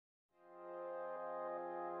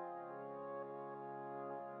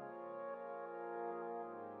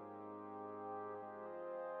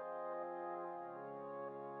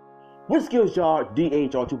What's good, y'all?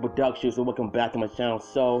 DHR2 Productions, and welcome back to my channel.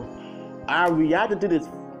 So, I reacted to this,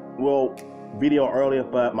 video earlier,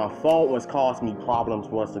 but my phone was causing me problems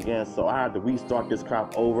once again, so I had to restart this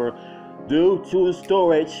crap over due to the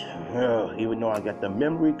storage. Even though I got the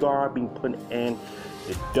memory card being put in,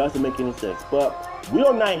 it doesn't make any sense. But we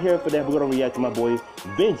are not here for that. We're gonna react to my boy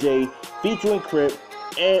Vin featuring Crip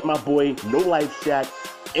and my boy No Life Shaq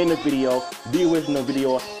in the video. The original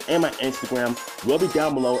video and my Instagram will be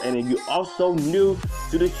down below. And if you're also new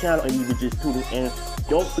to the channel and you were just tuning in,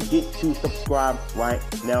 don't forget to subscribe right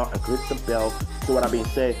now and click the bell. So with that being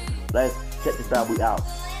said, let's check this bad boy out.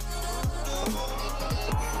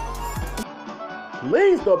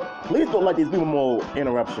 Please don't let these people more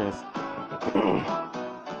interruptions.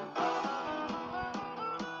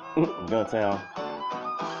 Gun town.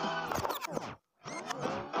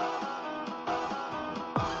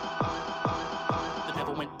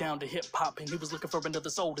 Down to hip-hop and he was looking for another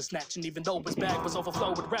soul to snatch, and even though his bag was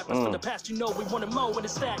overflowed with rappers for the past, you know we wanted more in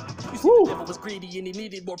his stack. You see, the devil was greedy and he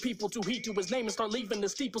needed more people to heed to his name and start leaving the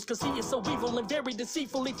steeples, cause he is so evil and very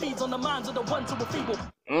deceitful. He feeds on the minds of the ones who are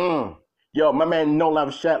feeble. Yo, my man No Life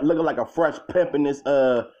Shaq looking like a fresh pimp in this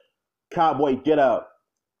cowboy get up,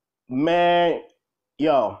 man.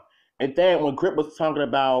 Yo, and then when Crip was talking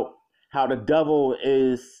about how the devil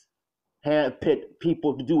is handpicked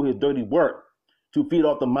people to do his dirty work, to feed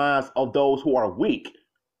off the minds of those who are weak.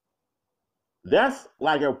 That's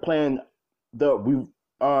like they're playing the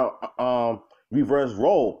reverse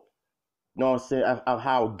role. You know what I'm saying? Of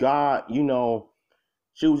how God, you know,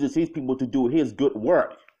 chooses his people to do his good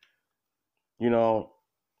work. You know,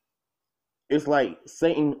 it's like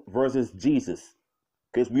Satan versus Jesus.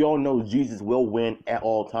 Because we all know Jesus will win at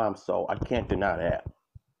all times, so I can't deny that.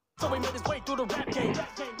 So he made his way through the rap game,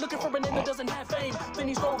 looking for a name that doesn't have fame. Then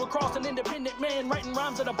he strolled across an independent man, writing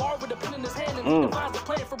rhymes at a bar with a pen in his hand, and he defines the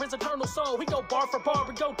plan for his eternal soul. We go bar for bar,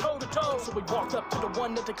 we go toe to toe. So we walked up to the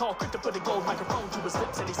one that they call Crip to put a gold microphone to his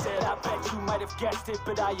lips, and he said, I bet you might have guessed it,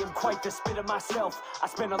 but I am quite the spitter myself. I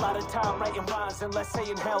spend a lot of time writing rhymes, and let's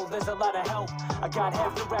say in hell there's a lot of help. I got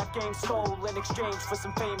half the rap game stole in exchange for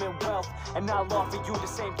some fame and wealth, and I'll offer you the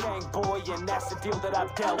same gang, boy, and that's the deal that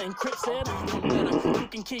I've dealt. And Crip said, you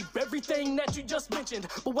can keep everything that you just mentioned,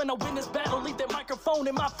 but when I win this battle, leave that microphone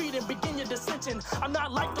in my feet and begin your dissension. I'm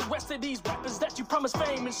not like the rest of these rappers that you promise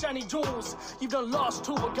fame and shiny jewels. You've done lost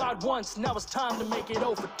to a God once, now it's time to make it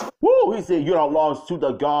over. Woo! He said you done lost to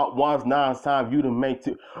the God once, now it's time you to make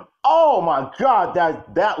two. Oh my God,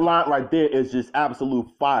 that line right there is just absolute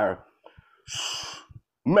fire,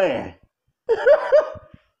 man.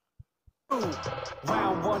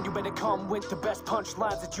 Round one, you better come with the best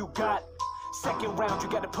punchlines that you got. Second round, you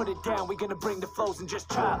gotta put it down. We're gonna bring the flows and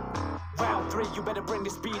just chop. Round three, you better bring the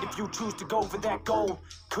speed if you choose to go for that goal.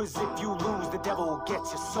 Cause if you lose, the devil will get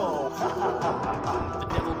your soul. The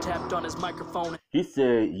devil tapped on his microphone. He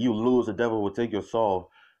said, you lose, the devil will take your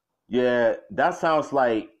soul. Yeah, that sounds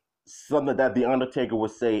like something that The Undertaker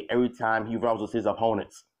would say every time he rouses his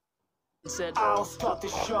opponents. Said, I'll start the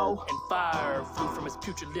show. And fire flew from his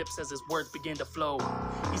putrid lips as his words began to flow.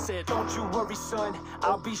 He said, don't you worry, son,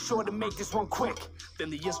 I'll be sure to make this one quick.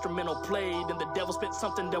 Then the instrumental played and the devil spit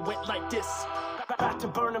something that went like this. About to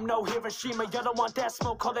burn him, no Hiroshima. You don't want that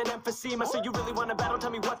smoke, call it emphysema. So you really want to battle?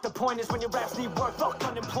 Tell me what the point is when your raps need work. Fuck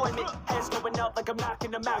unemployment. Heads going up like I'm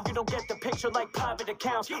knocking them out. You don't get the picture like private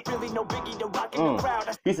accounts. Really no biggie to rock in the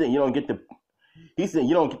crowd. He said you don't get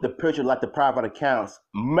the picture like the private accounts.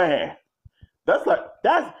 Man. That's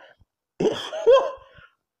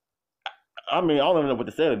I mean, I don't know what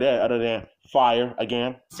to say to that other than fire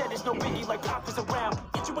again. Said there's no biggie like poppers around.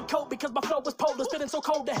 Get you a coat because my flow was polar. Spitting so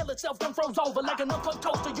cold the hell itself done froze over like an unplugged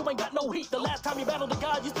toaster. You ain't got no heat. The last time you battled a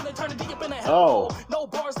god, you spent eternity up in a hell. No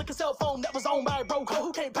bars like a cell phone that was owned by a broke hoe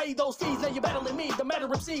who can't pay those fees. Now you're battling me. The matter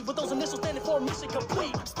received with those initials standing for mission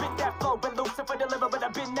complete. Spit that flow and Lucifer deliver, but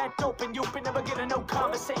I've been that dope and you've been never getting no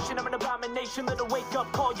conversation. I'm an abomination. Little wake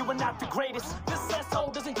up call. You are not the greatest. This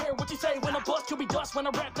asshole doesn't care what you say. When I bust, you'll be dust. When I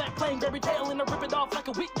rap that plain berry tail and I rip it off like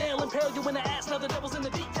a weak nail. Impale you in the ass. Now the devil's in the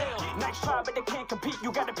detail. Nice try, but they can't compete.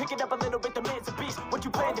 You gotta pick it up a little bit. The man's a beast. What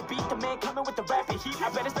you plan to beat? The man coming with the rapid heat. I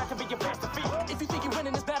bet it's not to be your best defeat. If you think you're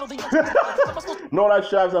winning this battle, then No, that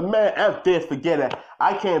shot's a man. F this, forget it.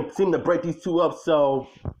 I can't seem to break these two up, so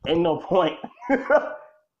ain't no point.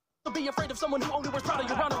 Be afraid of someone who only wears Prada.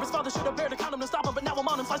 Your honor, his father should have bared a condom to stop him, but now I'm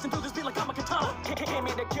on him, slicing through this beat like I'm a katana. Came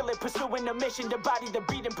here to kill it, pursuing the mission, the body, the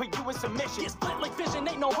beat, and put you in submission. Get split like vision,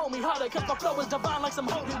 ain't no homie harder, cause my flow is divine like some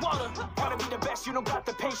holy water. Gotta be the best, you don't got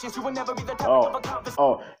the patience, you will never be the type of a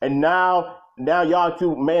conversation. And now y'all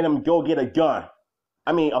two made him go get a gun.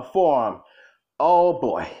 I mean, a forearm. Oh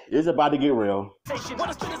boy, it's about to get real. What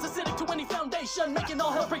a spit is acidic to nation, making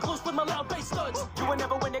all hell break loose with my loud bass studs. You will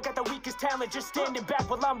never win, I got the weakest talent, just standing back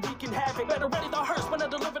while I'm wreaking havoc. Better ready the hearse when I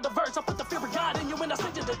deliver the verse. I put the fear of God in you when I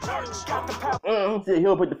send you to church. Got the power. He said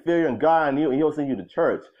he'll put the fear in God and he'll send you to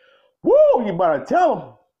church. Woo, you better tell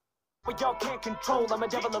him. But y'all can't control, I'm a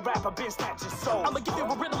devil, a rapper, been snatch your soul. I'ma give you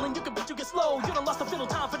a riddle and you can bet you get slow. You done lost a little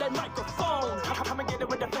time for that microphone. Come and get it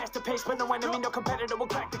with a faster pace, but no enemy, no competitor will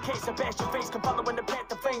crack the case. I bash your face, come follow when the plant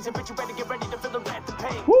the flames. And bitch, you better get ready to feel the wrath and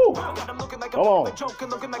pain. Woo! God, I'm looking like a joke and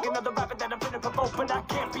looking like another rapper that I'm finna provoke. But I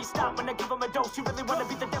can't be stopped when I give him a dose. You really wanna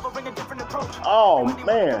be the devil, bring a different approach. Oh,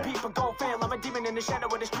 man. I'm a demon in the shadow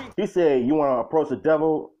of the street. He said you wanna approach the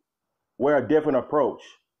devil, wear a different approach.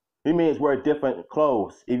 He means wear different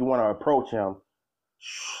clothes if you wanna approach him.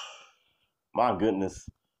 My goodness,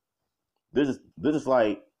 this is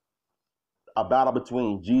like a battle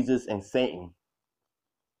between Jesus and Satan.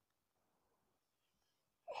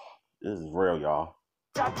 This is real, y'all.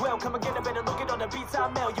 Well, come and get a better look at on the beats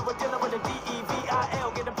I mail. You were dealing with a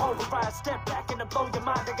DEVIL, get a pulverized. Step back and blow your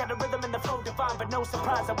mind. I got a rhythm in the flow divine, but no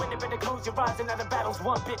surprise. I win it, better close your eyes. And now the battle's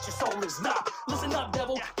one, bitch, your soul is not. Listen up,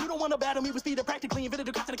 devil. You don't want to battle me with speed. I practically invented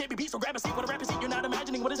a concept that can't be beat. So grab a seat when I rap a seat. You're not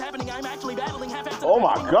imagining what is happening. I'm actually battling half-assed. Oh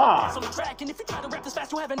my God. On the track, and if you try to rap this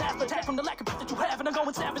fast, you have an ass attack from the lack of breath that you have. And I'm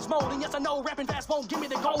going savage mode. And yes, I know rapping fast won't give me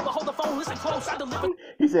the goal, but hold the phone, listen close. I deliver.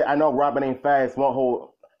 He said, I know rapping ain't fast, won't hold.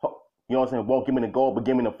 You know what I'm saying? Won't give me the gold, but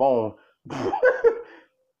give me the phone.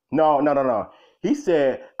 No. He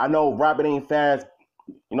said, I know rapping ain't fast,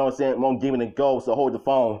 you know what I'm saying? Won't give me the gold, so hold the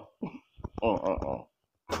phone.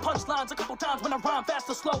 Punchlines a couple times when I rhyme fast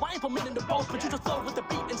or slow. I implemented the both, but you just flow with the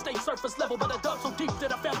beat and stay surface level. But I dug so deep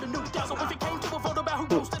that I found a new doubt. So if it came to a vote about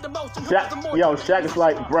who roasted the most and who was the more, yo, Shaq is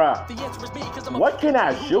like, bruh, the answer is me, cause I'm what can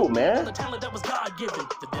I shoot, man? The talent that was God-given.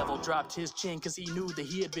 The devil dropped his chin cause he knew that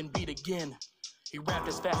he had been beat again. He rapped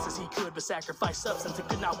as fast as he could, but sacrificed substance and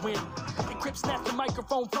could not win. And Crip snatched the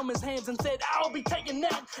microphone from his hands and said, I'll be taking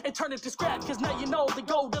that and turn it to scrap. Cause now you know the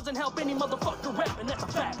gold doesn't help any motherfucker rap, and that's a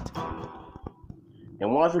fact.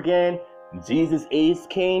 And once again, Jesus is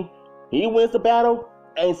king. He wins the battle,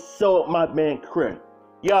 and so my man Crip.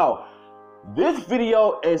 Yo, this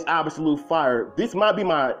video is absolute fire. This might be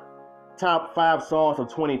my top 5 songs of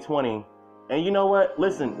 2020. And you know what?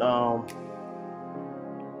 Listen,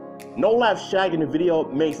 No Life Shaq in the video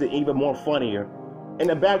makes it even more funnier. In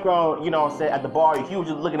the background, you know what I'm saying, at the bar, he was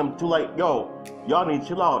just looking at him too like, yo, y'all need to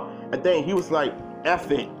chill out. And then he was like, F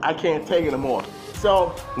it, I can't take it anymore.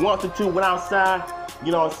 So, once the two went outside,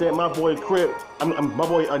 you know what I'm saying, my boy Crip, my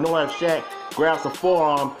boy No Life Shaq grabs the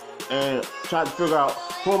forearm and tried to figure out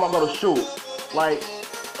who am I gonna shoot. Like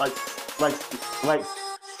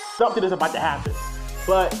something is about to happen.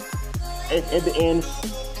 But at the end,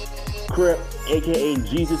 Crip, aka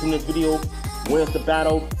Jesus in this video, wins the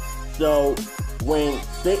battle. So when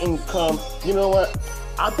Satan comes, you know what?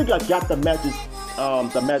 I think I got the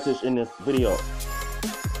message in this video.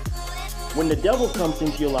 When the devil comes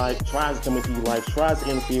into your life, tries to come into your life, tries to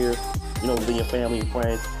interfere, you know, within your family, your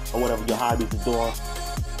friends, or whatever your hobbies is doing,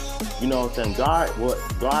 you know what I'm saying? God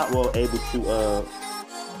will able to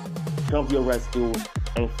come to your rescue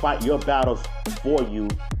and fight your battles for you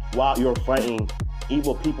while you're fighting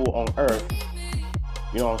evil people on earth.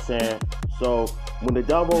 You know what I'm saying? So when the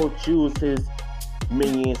devil chooses his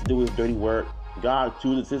minions to do his dirty work, God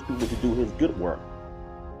chooses his people to do his good work.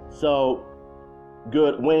 So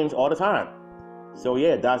good wins all the time. So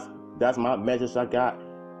yeah, that's my message I got.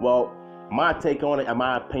 Well, my take on it and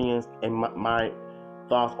my opinions and my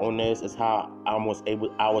thoughts on this is how I was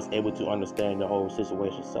able to understand the whole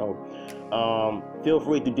situation. So feel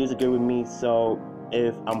free to disagree with me. So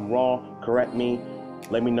if I'm wrong, correct me,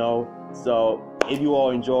 let me know. So if you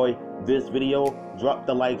all enjoy this video, drop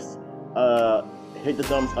the likes, hit the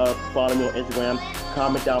thumbs up, follow me on Instagram,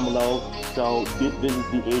 comment down below. So this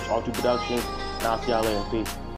is the HR2 Productions, and I'll see y'all later. Peace.